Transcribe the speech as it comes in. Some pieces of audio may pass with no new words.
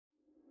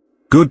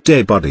Good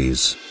day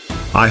buddies.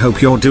 I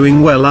hope you're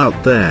doing well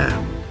out there.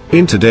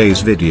 In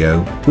today's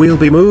video, we'll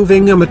be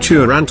moving a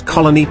mature ant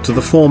colony to the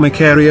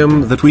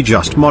formicarium that we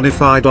just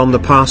modified on the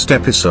past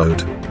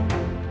episode.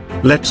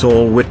 Let's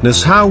all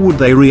witness how would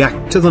they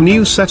react to the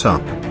new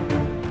setup.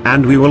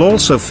 And we will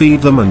also feed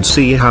them and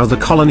see how the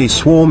colony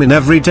swarm in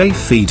everyday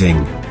feeding.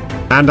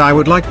 And I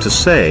would like to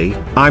say,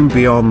 I'm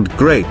beyond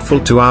grateful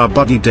to our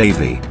buddy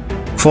Davey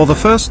for the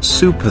first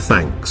super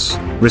thanks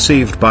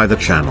received by the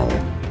channel.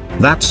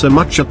 That's a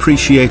much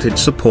appreciated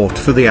support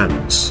for the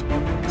ants.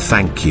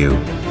 Thank you.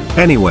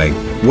 Anyway,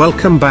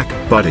 welcome back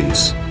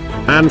buddies.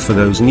 And for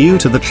those new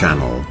to the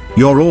channel,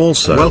 you're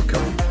also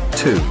welcome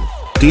to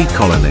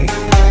DColonyyt.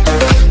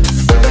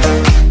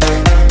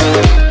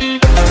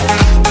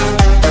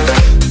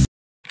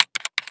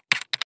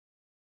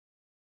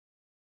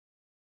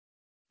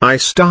 I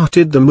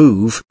started the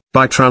move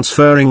by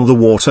transferring the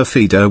water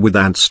feeder with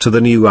ants to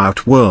the new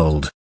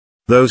outworld.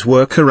 Those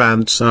worker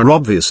ants are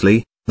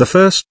obviously the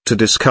first to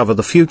discover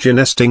the future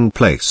nesting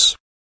place.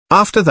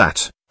 After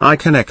that, I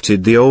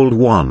connected the old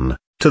one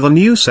to the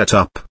new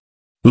setup.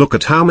 Look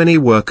at how many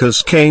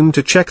workers came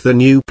to check the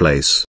new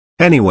place.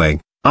 Anyway,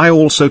 I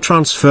also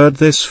transferred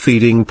this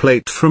feeding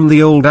plate from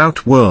the old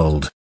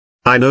outworld.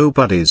 I know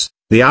buddies,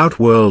 the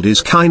outworld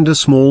is kinda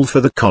small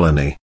for the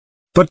colony.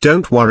 But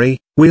don't worry,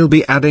 we'll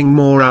be adding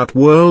more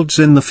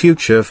outworlds in the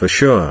future for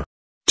sure.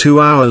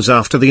 2 hours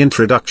after the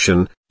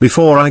introduction,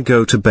 before I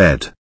go to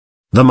bed,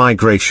 the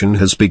migration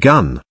has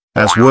begun,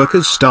 as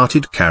workers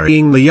started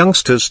carrying the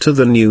youngsters to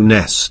the new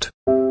nest.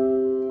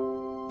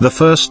 The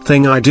first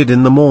thing I did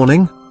in the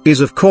morning, is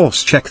of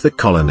course check the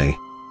colony.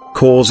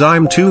 'Cause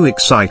I'm too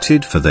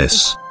excited for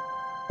this.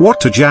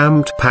 What a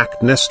jammed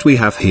packed nest we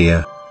have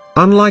here.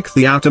 Unlike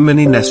the outer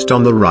mini nest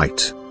on the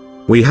right,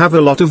 we have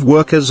a lot of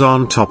workers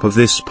on top of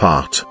this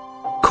part.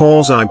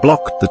 'Cause I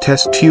blocked the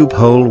test tube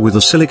hole with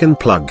a silicon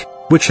plug,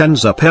 which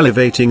ends up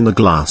elevating the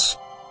glass,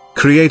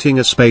 creating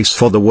a space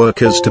for the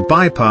workers to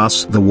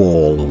bypass the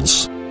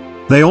walls.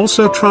 They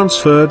also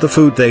transferred the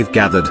food they've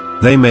gathered.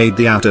 They made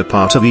the outer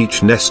part of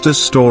each nest as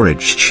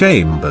storage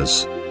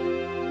chambers.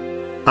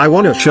 I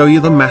want to show you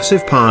the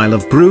massive pile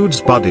of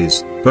broods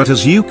buddies, but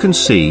as you can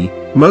see,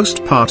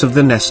 most part of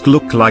the nest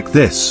look like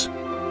this.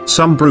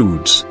 Some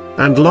broods,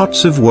 and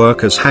lots of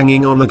workers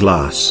hanging on the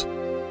glass.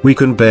 We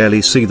can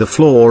barely see the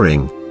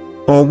flooring,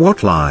 or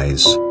what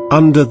lies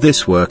under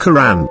this worker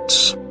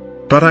ants.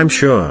 But I'm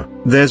sure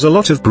there's a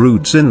lot of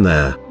broods in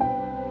there.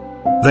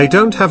 They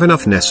don't have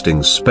enough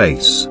nesting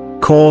space,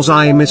 'cause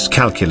I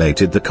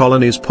miscalculated the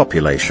colony's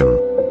population.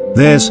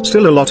 There's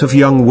still a lot of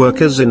young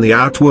workers in the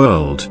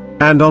outworld,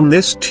 and on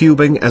this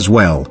tubing as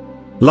well.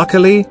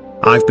 Luckily,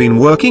 I've been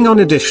working on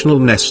additional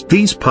nests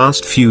these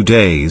past few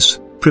days,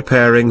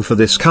 preparing for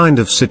this kind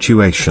of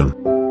situation.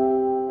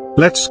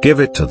 Let's give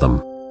it to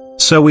them,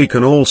 so we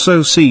can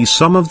also see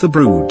some of the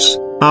broods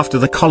after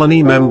the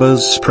colony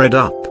members spread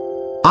up.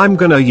 I'm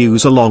gonna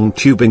use a long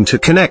tubing to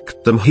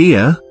connect them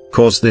here,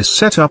 'cause this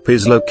setup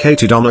is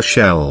located on a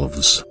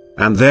shelves,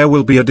 and there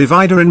will be a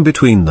divider in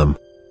between them.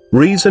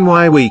 Reason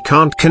why we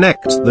can't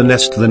connect the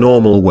nest the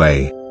normal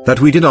way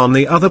that we did on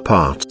the other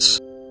parts.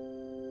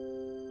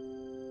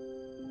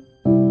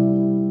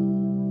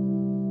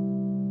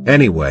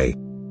 Anyway,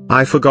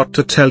 I forgot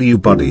to tell you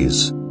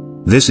buddies.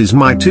 This is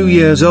my 2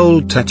 years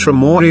old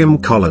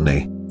Tetramorium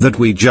colony, that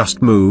we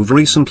just moved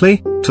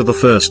recently, to the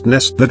first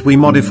nest that we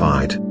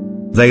modified.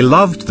 They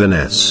loved the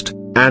nest,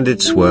 and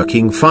it's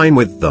working fine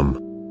with them.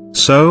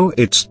 So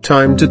it's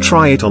time to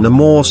try it on a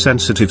more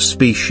sensitive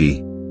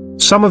species.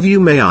 Some of you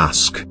may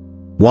ask,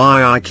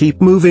 why I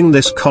keep moving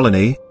this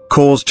colony,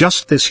 'cause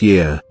just this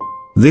year,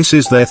 this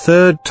is their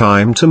 3rd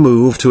time to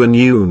move to a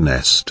new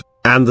nest,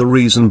 and the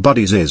reason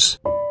buddies is,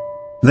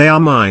 they are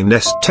my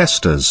nest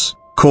testers,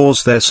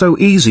 'cause they're so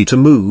easy to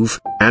move,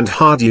 and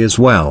hardy as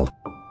well.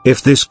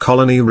 If this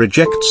colony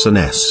rejects a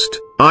nest,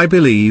 I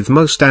believe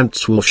most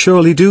ants will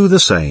surely do the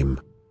same.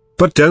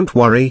 But don't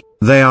worry,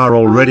 they are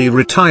already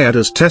retired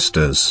as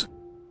testers.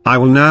 I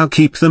will now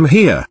keep them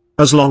here,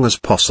 as long as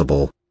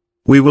possible.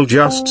 We will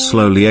just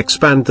slowly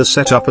expand the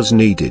setup as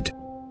needed.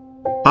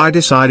 I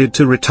decided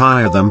to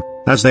retire them,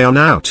 as they are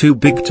now too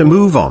big to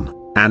move on,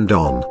 and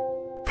on.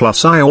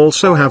 Plus I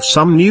also have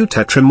some new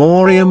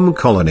Tetramorium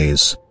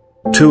colonies.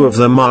 2 of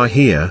them are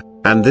here,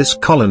 and this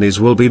colonies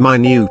will be my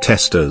new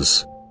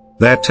testers.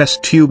 Their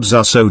test tubes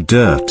are so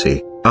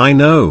dirty, I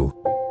know.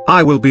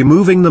 I will be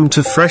moving them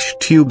to fresh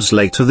tubes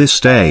later this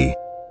day.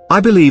 I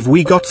believe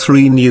we got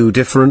 3 new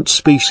different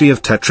species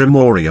of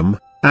Tetramorium,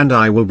 and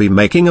I will be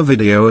making a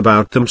video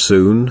about them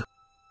soon.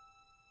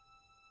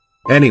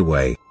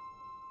 Anyway,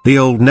 the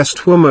old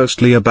nest were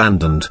mostly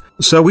abandoned,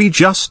 so we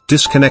just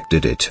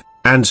disconnected it,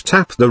 and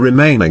tapped the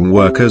remaining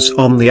workers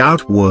on the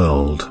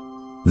outworld.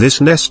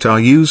 This nest are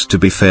used to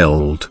be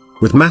filled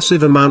with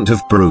massive amount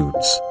of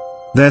broods.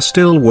 They're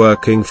still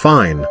working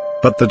fine,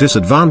 but the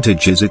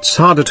disadvantage is it's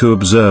harder to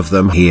observe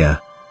them here.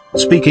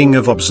 Speaking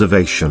of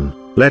observation,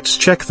 let's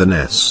check the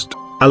nest.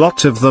 A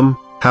lot of them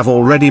have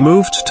already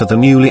moved to the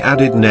newly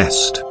added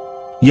nest.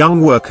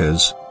 Young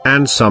workers,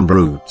 and some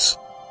broods.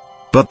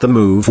 but the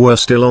move were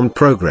still on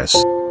progress.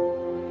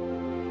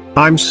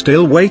 I'm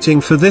still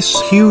waiting for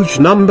this huge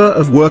number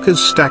of workers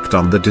stacked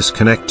on the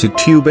disconnected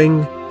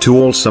tubing to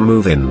also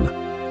move in.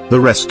 The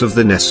rest of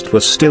the nest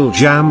was still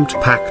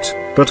jammed-packed,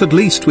 but at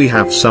least we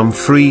have some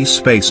free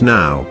space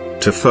now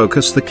to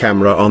focus the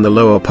camera on the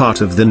lower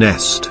part of the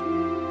nest.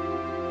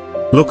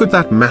 Look at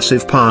that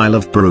massive pile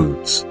of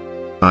broods.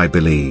 I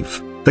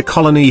believe the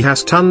colony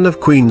has tons of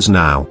queens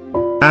now,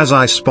 as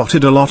I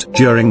spotted a lot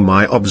during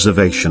my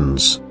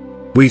observations.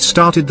 We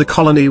started the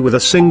colony with a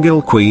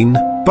single queen,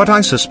 but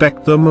I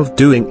suspect them of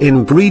doing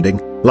inbreeding,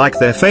 like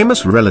their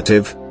famous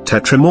relative,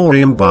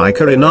 Tetramorium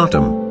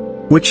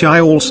bicarinatum, which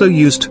I also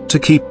used to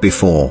keep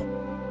before.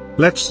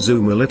 Let's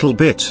zoom a little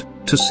bit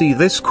to see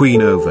this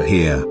queen over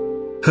here.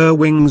 Her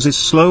wings is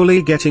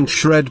slowly getting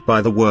shredded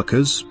by the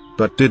workers,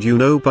 but did you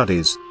know,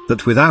 buddies,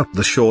 that without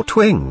the short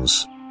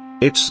wings,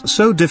 it's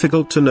so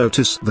difficult to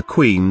notice the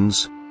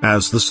queens,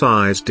 as the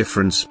size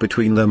difference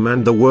between them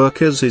and the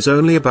workers is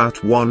only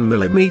about 1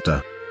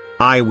 millimeter.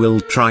 I will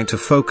try to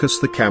focus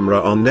the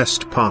camera on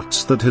nest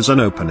parts that has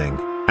an opening,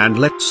 and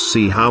let's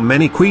see how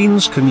many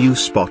queens can you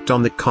spot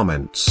on the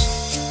comments.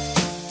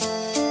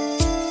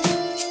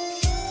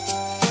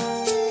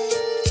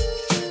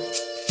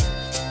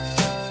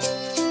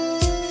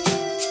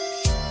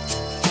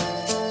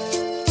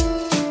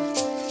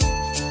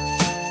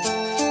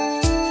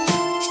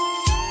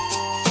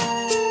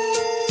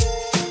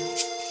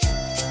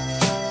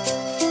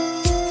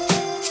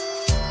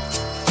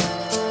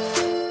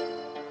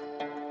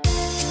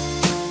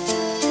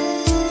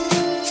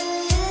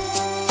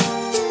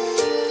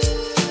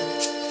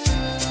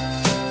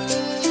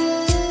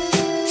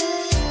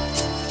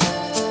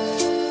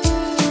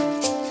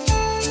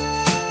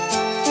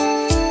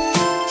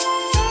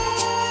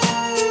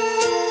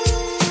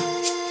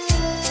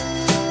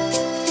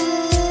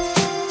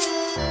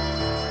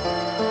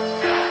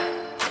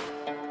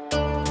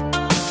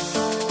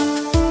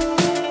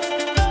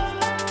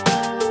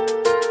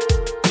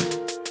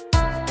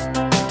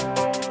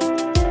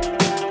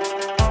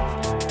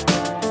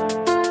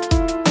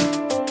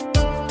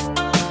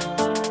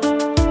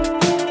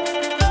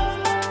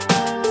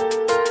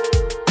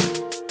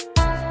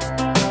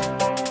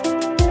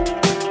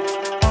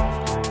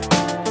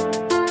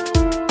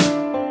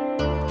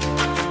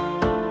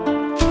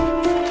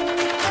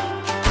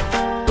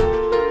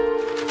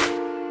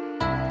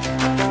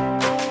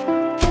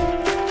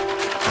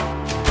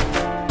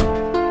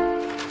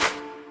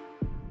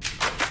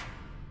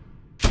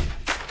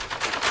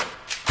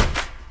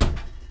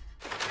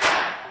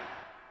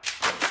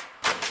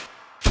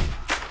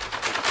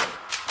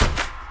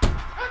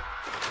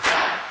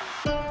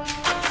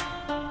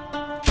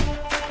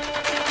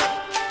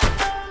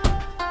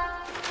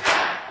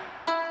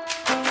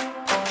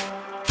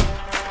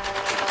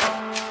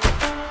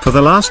 For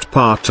the last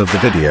part of the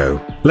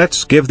video,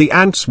 let's give the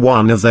ants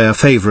one of their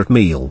favorite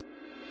meal: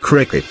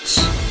 crickets.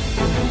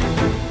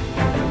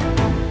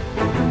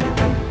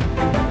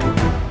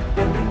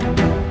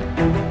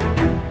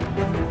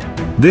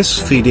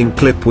 This feeding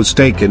clip was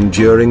taken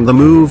during the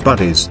move,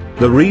 buddies.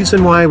 The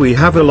reason why we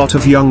have a lot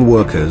of young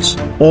workers,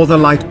 or the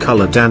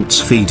light-colored ants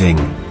feeding.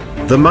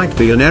 There might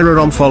be an error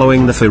on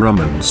following the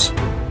pheromones.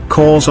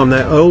 Cause on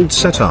their old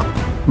setup,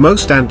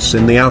 most ants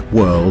in the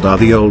outworld are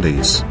the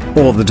oldies,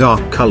 or the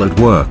dark-colored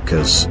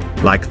workers,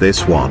 like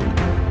this one.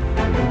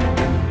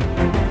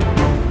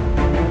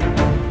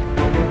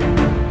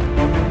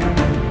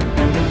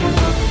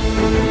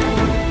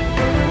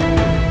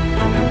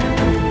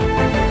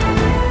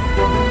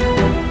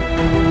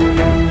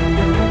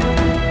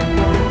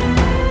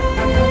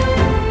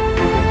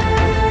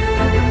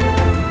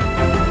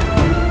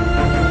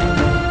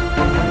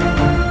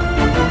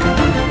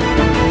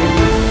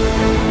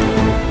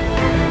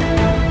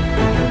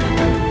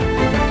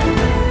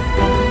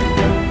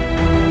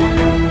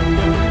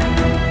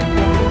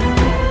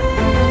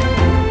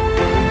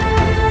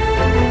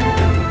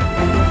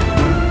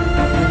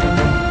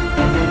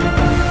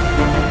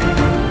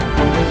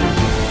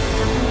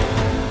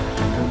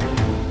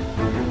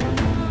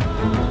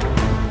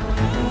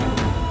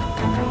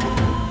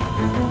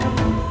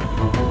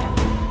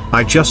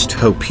 I just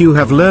hope you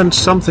have learned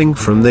something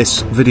from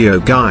this video,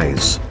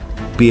 guys.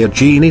 Be a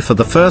genie for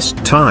the first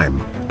time,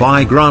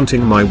 by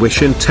granting my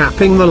wish in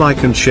tapping the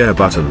like and share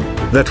button.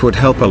 That would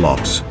help a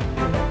lot.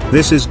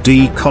 This is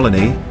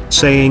DColonyyt,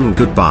 saying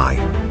goodbye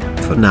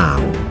for now,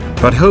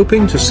 but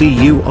hoping to see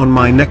you on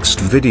my next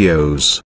videos.